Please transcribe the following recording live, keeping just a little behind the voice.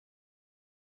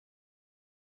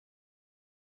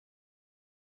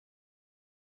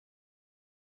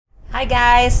Hi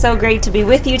guys, so great to be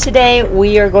with you today.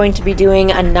 We are going to be doing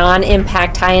a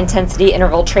non-impact high intensity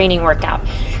interval training workout.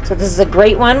 So this is a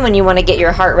great one when you want to get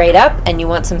your heart rate up and you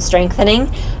want some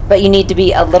strengthening, but you need to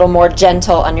be a little more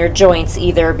gentle on your joints,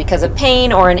 either because of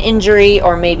pain or an injury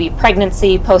or maybe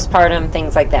pregnancy, postpartum,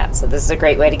 things like that. So this is a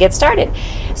great way to get started.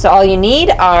 So all you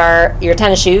need are your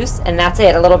tennis shoes, and that's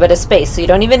it, a little bit of space. So you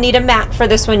don't even need a mat for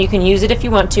this one. You can use it if you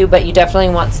want to, but you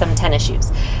definitely want some tennis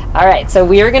shoes. All right, so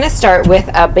we are going to start with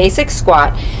a basic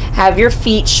squat. Have your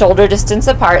feet shoulder distance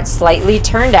apart, slightly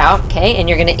turned out, okay? And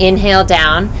you're going to inhale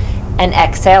down and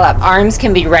exhale up. Arms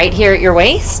can be right here at your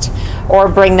waist, or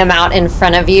bring them out in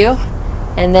front of you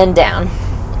and then down.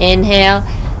 Inhale,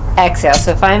 exhale.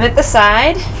 So if I'm at the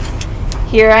side,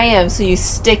 here I am. So you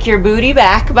stick your booty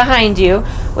back behind you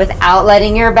without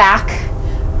letting your back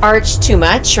arch too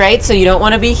much, right? So you don't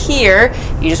want to be here.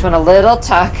 You just want a little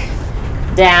tuck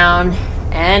down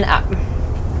and up.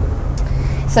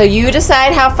 So you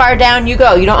decide how far down you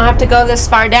go. You don't have to go this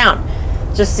far down.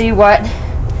 Just see what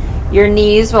your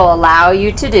knees will allow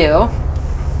you to do.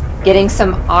 Getting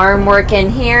some arm work in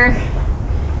here,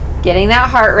 getting that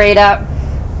heart rate up,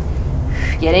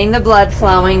 getting the blood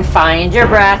flowing. Find your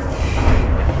breath.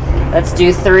 Let's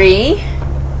do 3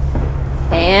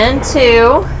 and 2.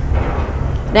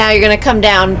 Now you're going to come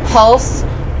down, pulse,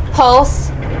 pulse,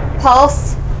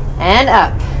 pulse, and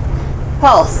up.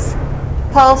 Pulse,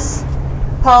 pulse,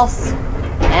 pulse,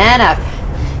 and up.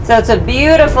 So it's a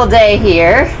beautiful day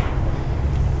here,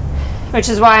 which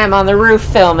is why I'm on the roof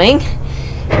filming,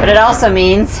 but it also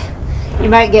means you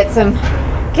might get some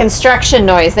construction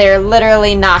noise. They are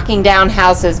literally knocking down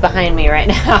houses behind me right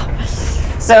now.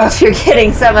 So if you're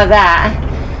getting some of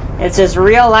that, it's just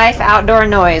real life outdoor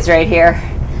noise right here.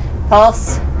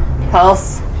 Pulse,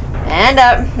 pulse, and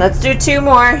up. Let's do 2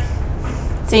 more.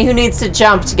 See who needs to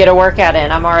jump to get a workout in.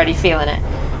 I'm already feeling it.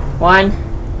 1,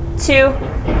 2,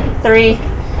 3,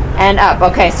 and up.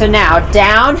 Okay, so now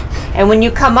down, and when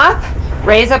you come up,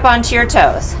 raise up onto your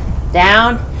toes.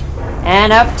 Down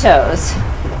and up toes.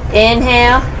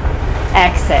 Inhale,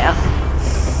 exhale.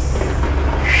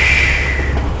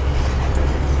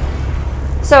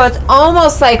 So it's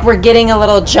almost like we're getting a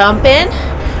little jump in,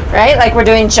 right? Like we're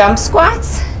doing jump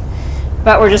squats,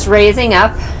 but we're just raising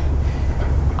up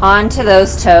onto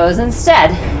those toes instead.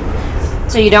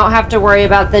 So you don't have to worry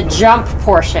about the jump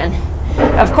portion.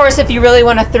 Of course, if you really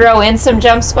want to throw in some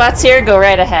jump squats here, go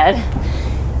right ahead.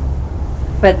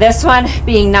 But this one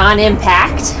being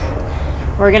non-impact,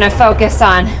 we're going to focus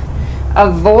on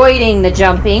avoiding the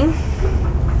jumping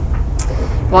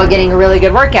while getting a really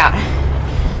good workout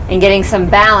and getting some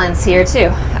balance here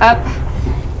too. Up,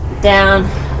 down.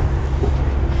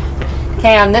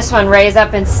 Okay, on this one, raise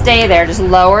up and stay there. Just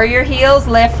lower your heels,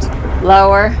 lift,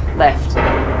 lower, lift.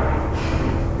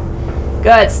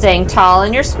 Good, staying tall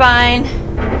in your spine.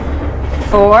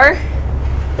 4,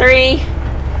 3,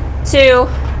 2,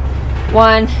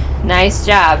 1. Nice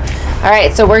job. All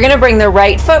right, so we're gonna bring the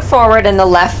right foot forward and the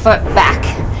left foot back.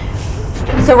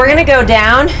 So we're gonna go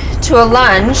down to a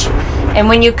lunge, and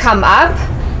when you come up,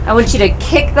 I want you to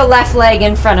kick the left leg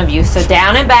in front of you. So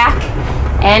down and back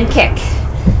and kick.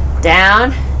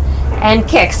 Down and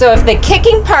kick. So if the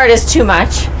kicking part is too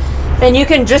much, then you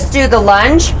can just do the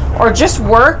lunge or just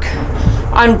work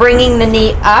on bringing the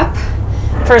knee up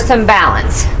for some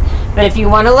balance. But if you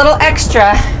want a little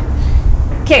extra,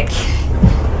 kick,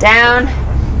 down,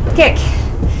 kick.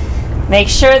 Make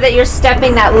sure that you're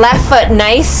stepping that left foot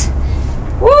nice,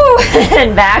 woo,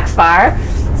 and back far.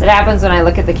 So it happens when I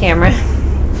look at the camera.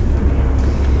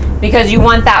 Because you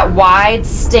want that wide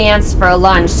stance for a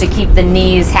lunge to keep the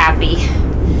knees happy.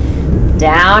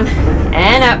 Down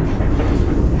and up.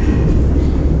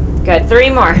 Good,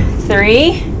 3 more.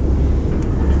 3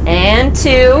 and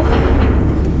 2,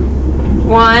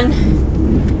 1,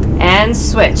 and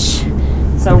switch.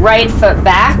 So right foot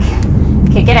back,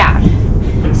 kick it out.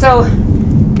 So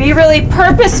be really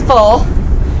purposeful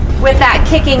with that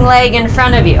kicking leg in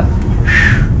front of you.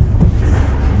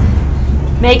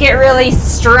 Make it really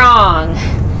strong.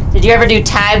 Did you ever do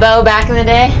Tae Bo back in the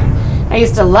day? I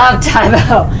used to love Tae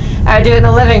Bo. I would do it in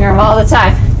the living room all the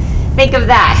time. Think of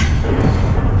that.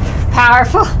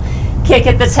 Powerful kick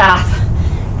at the top.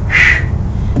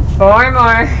 4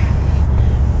 more.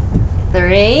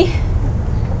 3,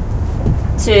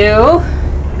 2,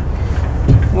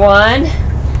 1.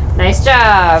 Nice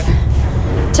job.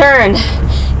 Turn.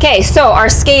 Okay, so our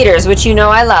skaters, which you know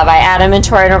I love, I add them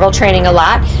into our interval training a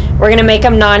lot. We're gonna make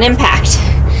them non-impact.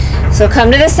 So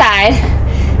come to the side,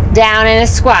 down in a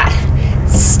squat.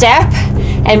 Step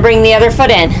and bring the other foot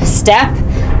in. Step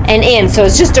and in. So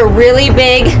it's just a really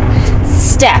big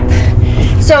step.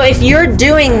 So if you're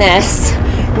doing this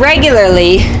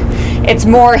regularly, it's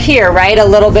more here, right? A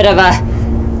little bit of a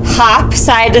hop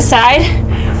side to side.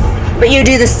 But you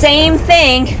do the same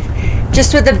thing,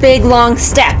 just with a big long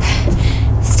step.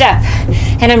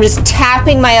 And I'm just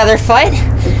tapping my other foot.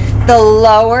 The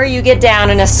lower you get down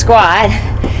in a squat,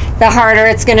 the harder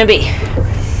it's gonna be.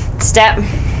 Step,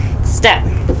 step.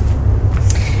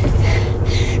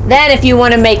 Then if you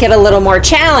wanna make it a little more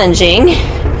challenging,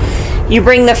 you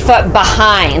bring the foot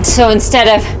behind. So instead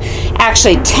of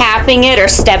actually tapping it or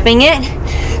stepping it,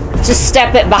 just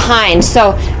step it behind.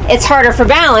 So it's harder for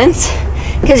balance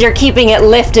because you're keeping it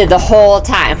lifted the whole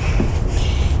time.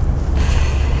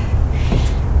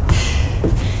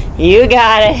 You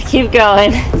got it, keep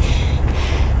going.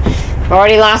 I've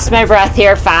already lost my breath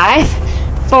here. 5,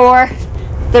 4,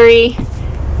 3,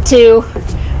 2,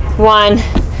 1.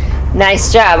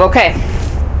 Nice job, okay.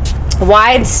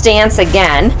 Wide stance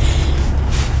again,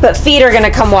 but feet are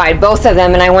gonna come wide, both of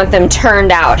them, and I want them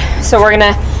turned out. So we're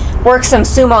gonna work some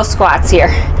sumo squats here.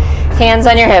 Hands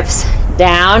on your hips,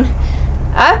 down,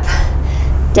 up,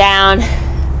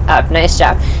 nice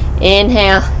job.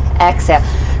 Inhale, exhale.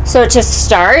 So to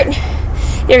start,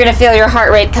 you're gonna feel your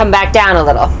heart rate come back down a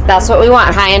little. That's what we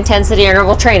want, high intensity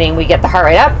interval training. We get the heart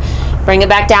rate up, bring it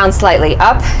back down slightly,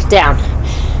 up, down.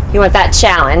 You want that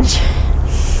challenge.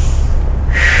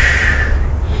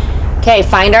 Okay,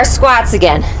 find our squats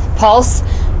again. Pulse,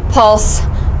 pulse,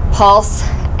 pulse,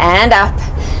 and up.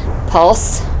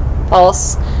 Pulse,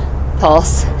 pulse,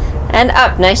 pulse, and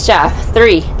up. Nice job.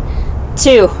 3,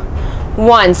 2,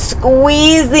 1.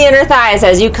 Squeeze the inner thighs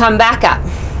as you come back up.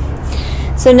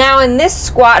 So now in this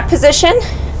squat position,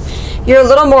 you're a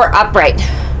little more upright.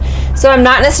 So I'm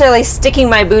not necessarily sticking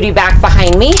my booty back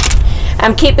behind me.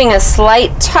 I'm keeping a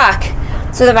slight tuck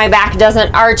so that my back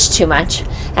doesn't arch too much.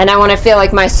 And I want to feel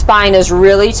like my spine is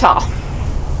really tall.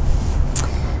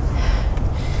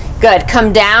 Good,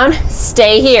 come down,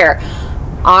 stay here.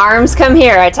 Arms come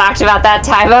here. I talked about that,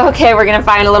 Taibo. Okay, we're gonna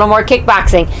find a little more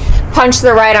kickboxing. Punch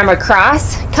the right arm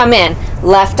across, come in.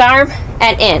 Left arm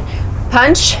and in.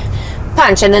 Punch,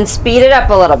 punch, and then speed it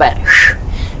up a little bit.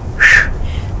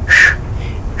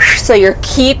 So you're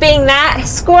keeping that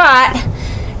squat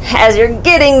as you're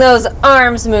getting those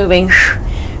arms moving.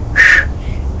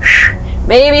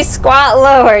 Maybe squat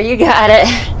lower, you got it.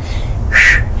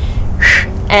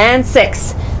 And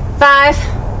 6,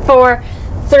 5, 4,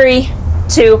 3,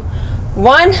 2,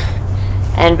 1,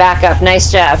 and back up.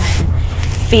 Nice job.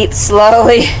 Feet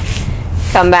slowly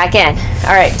come back in.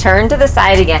 All right, turn to the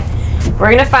side again.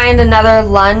 We're gonna find another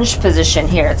lunge position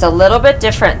here. It's a little bit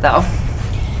different though.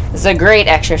 This is a great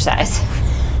exercise.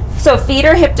 So feet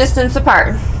are hip distance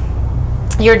apart.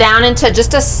 You're down into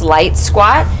just a slight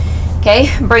squat. Okay,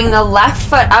 bring the left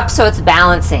foot up so it's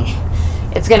balancing.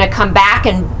 It's gonna come back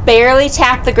and barely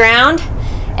tap the ground,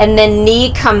 and then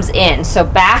knee comes in, so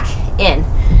back in.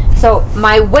 So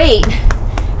my weight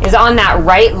is on that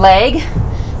right leg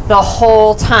the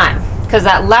whole time, because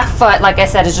that left foot, like I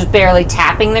said, is just barely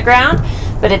tapping the ground,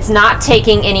 but it's not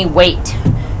taking any weight.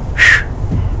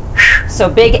 So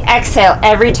big exhale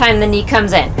every time the knee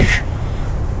comes in.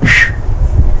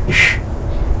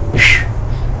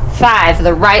 5,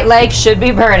 the right leg should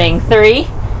be burning. 3,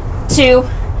 2,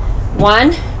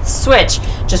 1, switch.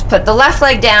 Just put the left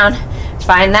leg down,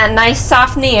 find that nice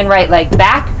soft knee, and right leg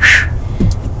back.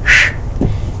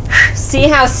 See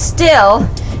how still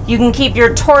you can keep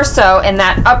your torso in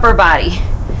that upper body.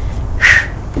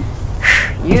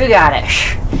 You got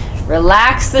it.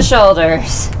 Relax the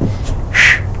shoulders.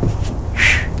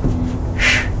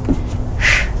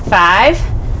 5,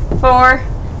 4,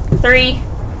 3,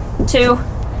 2,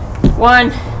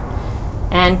 1,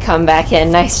 and come back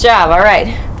in. Nice job. All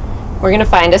right, we're gonna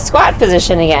find a squat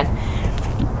position again.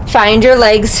 Find your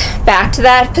legs back to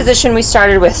that position we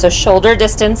started with, so shoulder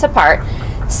distance apart,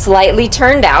 slightly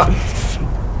turned out.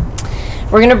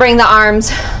 We're gonna bring the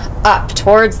arms up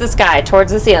towards the sky,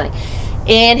 towards the ceiling.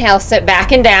 Inhale, sit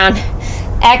back and down.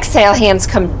 Exhale, hands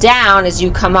come down as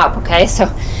you come up, okay? So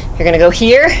you're gonna go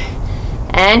here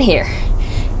and here.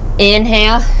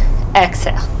 Inhale,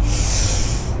 exhale.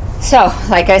 So,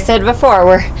 like I said before,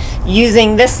 we're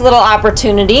using this little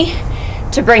opportunity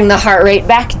to bring the heart rate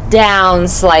back down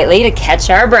slightly to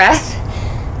catch our breath.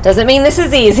 Doesn't mean this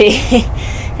is easy.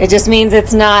 It just means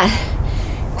it's not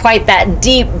quite that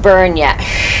deep burn yet.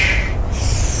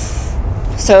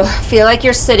 So feel like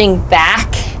you're sitting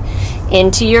back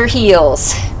into your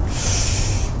heels.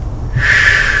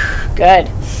 Good.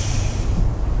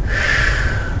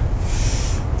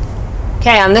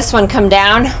 Okay, on this one, come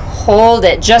down, hold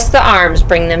it, just the arms,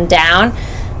 bring them down,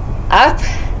 up,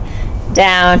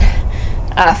 down,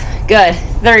 up. Good.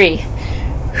 3,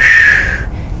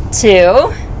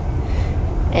 2,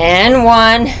 And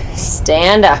 1,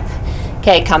 stand up.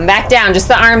 Okay, come back down, just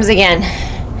the arms again.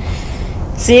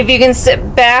 See if you can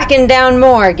sit back and down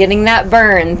more, getting that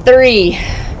burn. 3,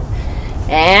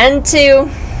 and 2,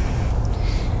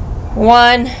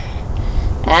 1,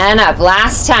 and up.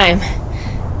 Last time.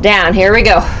 Down, here we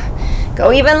go.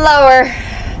 Go even lower.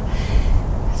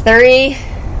 3,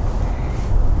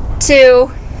 2,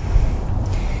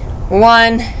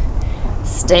 1,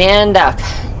 stand up.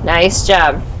 Nice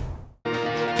job.